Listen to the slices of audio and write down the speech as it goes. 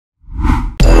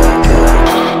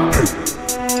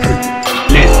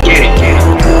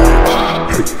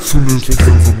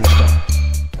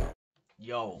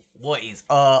Yo, what is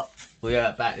up? We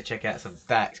are about to check out some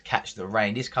Dax Catch the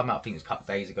Rain. This came out, I think it was a couple of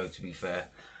days ago, to be fair.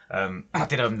 I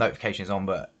did have notifications on,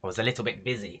 but I was a little bit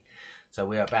busy. So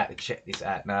we are about to check this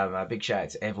out now. Big shout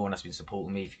out to everyone that's been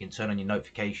supporting me. If you can turn on your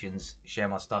notifications, share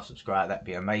my stuff, subscribe, that'd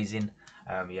be amazing.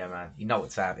 Yeah, man, you know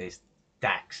what time it is.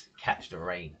 Dax Catch the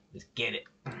Rain. Let's get it.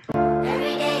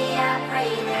 Every day I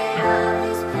pray that all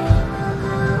this pain will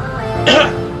go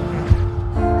away.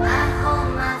 I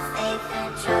hold my faith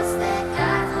and trust that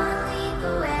God won't lead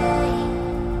the way.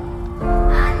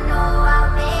 I know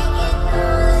I'll make it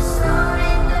through the storm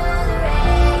and through the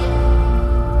rain,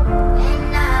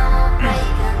 and I won't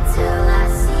break until I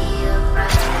see a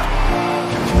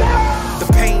bright day. The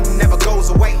pain never goes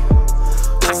away.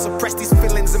 I suppress these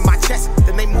feelings in my chest,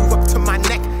 then they move up to my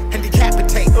neck and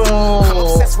decapitate. I'm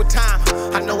obsessed with time.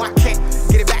 I know I can't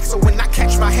get it back, so when I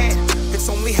catch my hand, it's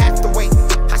only half the weight.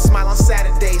 I smile on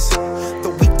Saturdays, the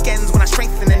weekends when I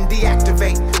strengthen and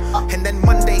deactivate, and then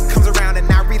Monday comes around and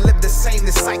I relive the same.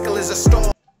 This cycle is a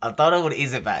storm. I don't know what it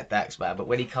is about Dax, man, but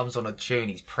when he comes on a tune,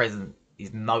 he's present,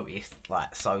 he's noticed,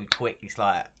 like, so quick. It's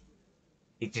like,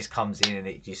 it just comes in and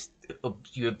it just,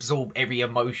 you absorb every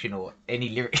emotion or any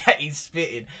lyric that he's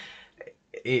spitting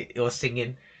or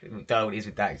singing. I don't know what it is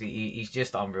with Dax. He's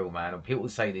just unreal, man. And people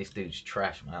say this dude's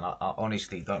trash, man. I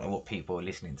honestly don't know what people are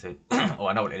listening to. Oh,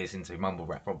 I know what they're listening to. Mumble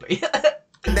rap, probably.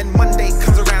 And then Monday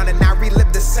comes around and I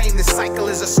relive the same. This cycle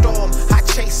is a storm I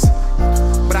chase,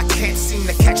 but I can't seem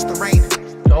to catch the rain.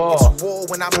 It's a war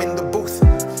when I'm in the booth,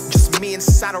 just me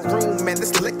inside a room, and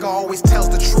this liquor always tells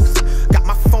the truth. Got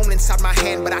my phone inside my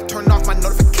hand, but I turned off my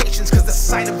notifications, cause the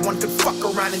sight of one could fuck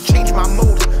around and change my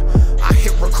mood. I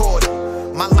hit record,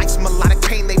 my life's melodic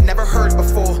pain they've never heard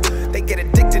before. They get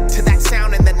addicted to that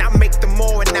sound and then I make them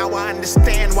more, and now I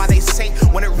understand why they say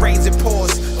when it rains it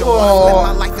pours. Don't wanna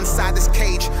live my life inside this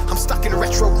cage, I'm stuck in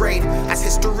retrograde. As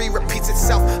history repeats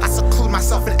itself, I seclude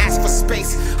myself and ask for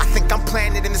space. I think I'm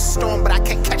planted in the storm, but I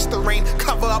can't catch the rain.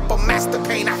 Cover up a master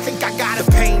pain, I think I got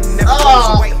a pain never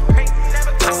goes away.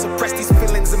 I suppress these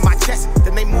feelings in my chest,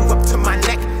 then they move up to my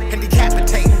neck and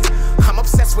decapitate. I'm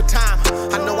obsessed with time,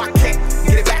 I know I can't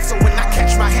get it back, so when I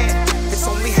catch my hand, it's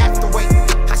only half the weight.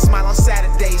 I smile on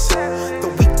Saturdays, the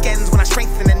weekends when I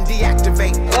strengthen and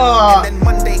deactivate, and then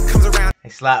Monday comes around.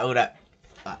 It's like all that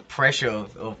pressure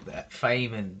of that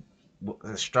fame and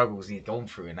the struggles he's gone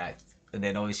through and that. And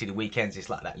then obviously the weekends, it's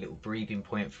like that little breathing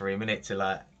point for him, innit, to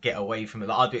like get away from it.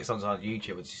 Like, I do it sometimes on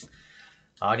YouTube. It's just,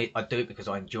 I do it because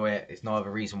I enjoy it. It's no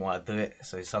other reason why I do it.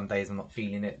 So some days I'm not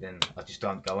feeling it, then I just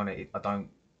don't go on it. I don't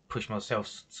push myself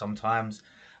sometimes.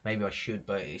 Maybe I should,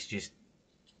 but it's just,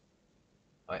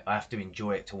 I have to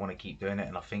enjoy it to want to keep doing it.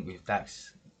 And I think with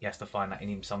Dax, he has to find that in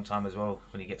him sometime as well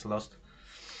when he gets lost.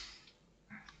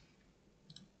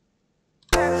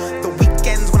 The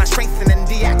weekends when I strengthen and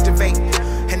deactivate,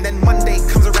 and then Monday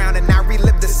comes around and I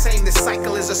relive the same. This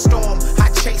cycle is a storm I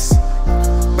chase,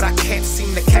 but I can't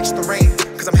seem to catch the rain,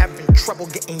 cause I'm having trouble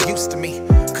getting used to me.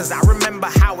 Cause I remember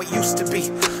how it used to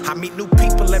be. I meet new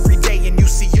people every day, and you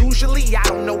see, usually I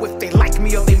don't know if they like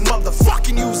me or they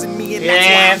motherfucking using me, and that's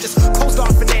why I'm just closed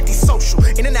off and antisocial.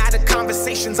 In and out of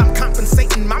conversations, I'm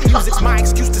compensating. My music's my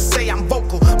excuse to say I'm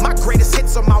vocal. My greatest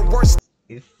hits are my worst.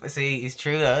 See, it's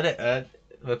true though, isn't it?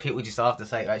 Where people just have to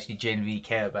say actually genuinely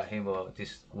care about him, or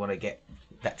just want to get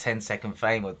that 10-second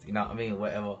fame, or you know what I mean, or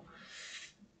whatever.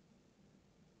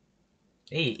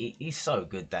 He's so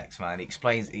good, Dax, man. He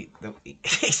explains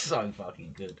he's so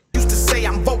fucking good. Used to say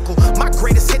I'm vocal. My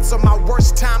greatest hits are my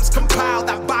worst times compiled.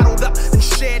 I bottled up and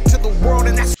shared to the world,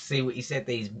 and that's. See what he said.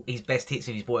 His best hits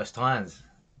in his worst times.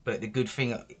 But the good thing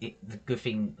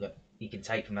that you can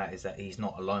take from that is that he's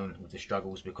not alone with the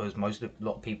struggles, because a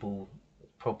lot of people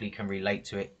probably can relate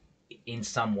to it in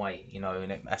some way, you know, and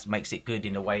that makes it good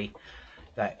in a way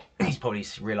that he's probably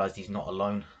realised he's not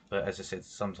alone. But as I said,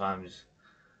 sometimes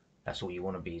that's all you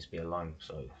want to be, is be alone.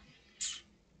 So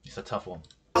it's a tough one.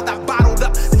 I bottled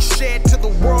up and shared to the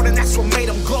world, and that's what made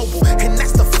them global. And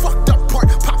that's the fucked up part,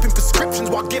 popping prescriptions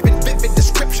while giving vivid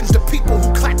descriptions to people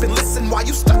who clap and listen while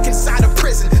you stuck inside a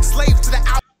prison, slave to the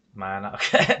out. Man,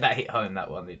 that hit home,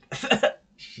 that one, dude.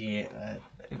 Shit, man.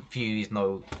 Few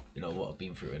know, you know what I've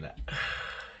been through in that.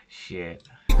 Shit.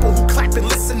 People who clap and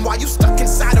listen while you stuck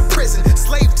inside a prison,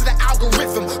 slave to the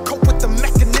algorithm, cope with the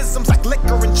mechanisms like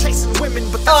liquor and chasing women,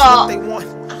 but that's what they want.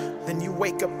 and you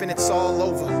wake up and it's all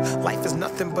over. Life is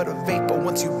nothing but a vapor.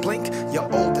 Once you blink,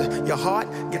 you're older. Your heart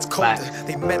gets colder.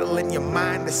 They meddle in your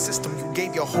mind, the system you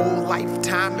gave your whole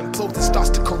lifetime implodes and starts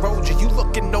to corrode you. You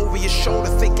looking over your shoulder,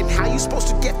 thinking how you supposed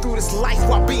to get through this life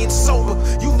while being sober.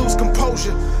 You lose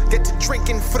composure, get to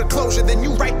drinking for the closure, then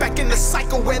you right back in the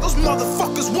cycle where those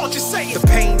motherfuckers want you safe. The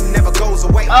pain never goes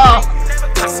away. I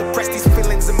suppress these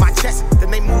feelings in my chest,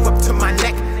 then they move up to my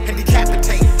neck and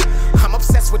decapitate. I'm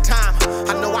obsessed with time,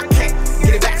 I know I can't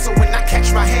get it back, so when I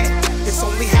catch my hand, it's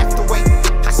only half the weight.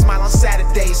 I smile on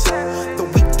Saturdays, the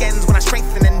weekends when I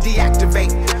strengthen and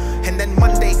deactivate, and then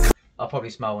Monday I'll probably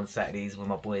smile on Saturdays when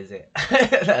my boys it.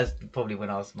 That's probably when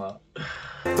I'll smile.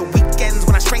 the weekends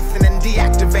when I strengthen and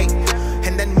deactivate,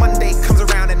 and then Monday comes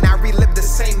around and I relive the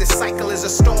same. This cycle is a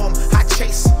storm I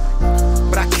chase,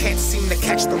 but I can't seem to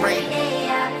catch the rain.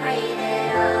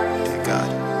 Dear God,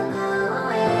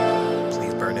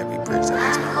 please burn every bridge that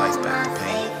leads my life back to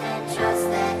pain.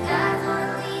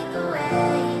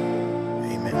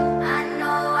 Amen. I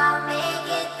know I'll make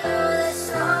it through the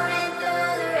storm and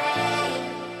through the rain,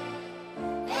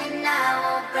 and I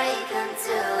won't break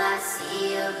until I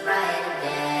see a brighter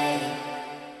day.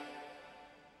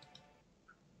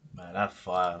 Man, that's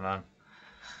fire, man.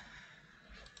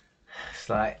 It's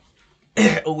like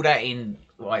all that in,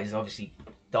 well, he's obviously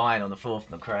dying on the floor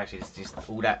from the crash. It's just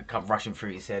all that come rushing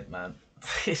through his head, man.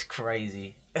 It's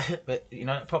crazy. But you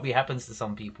know, it probably happens to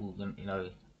some people. You know,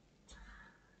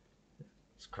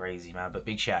 it's crazy, man. But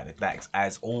big shout out to Dax,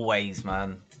 as always,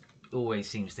 man. Always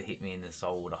seems to hit me in the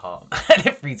soul or the heart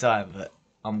every time. But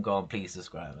I'm gone. Please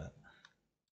subscribe, man.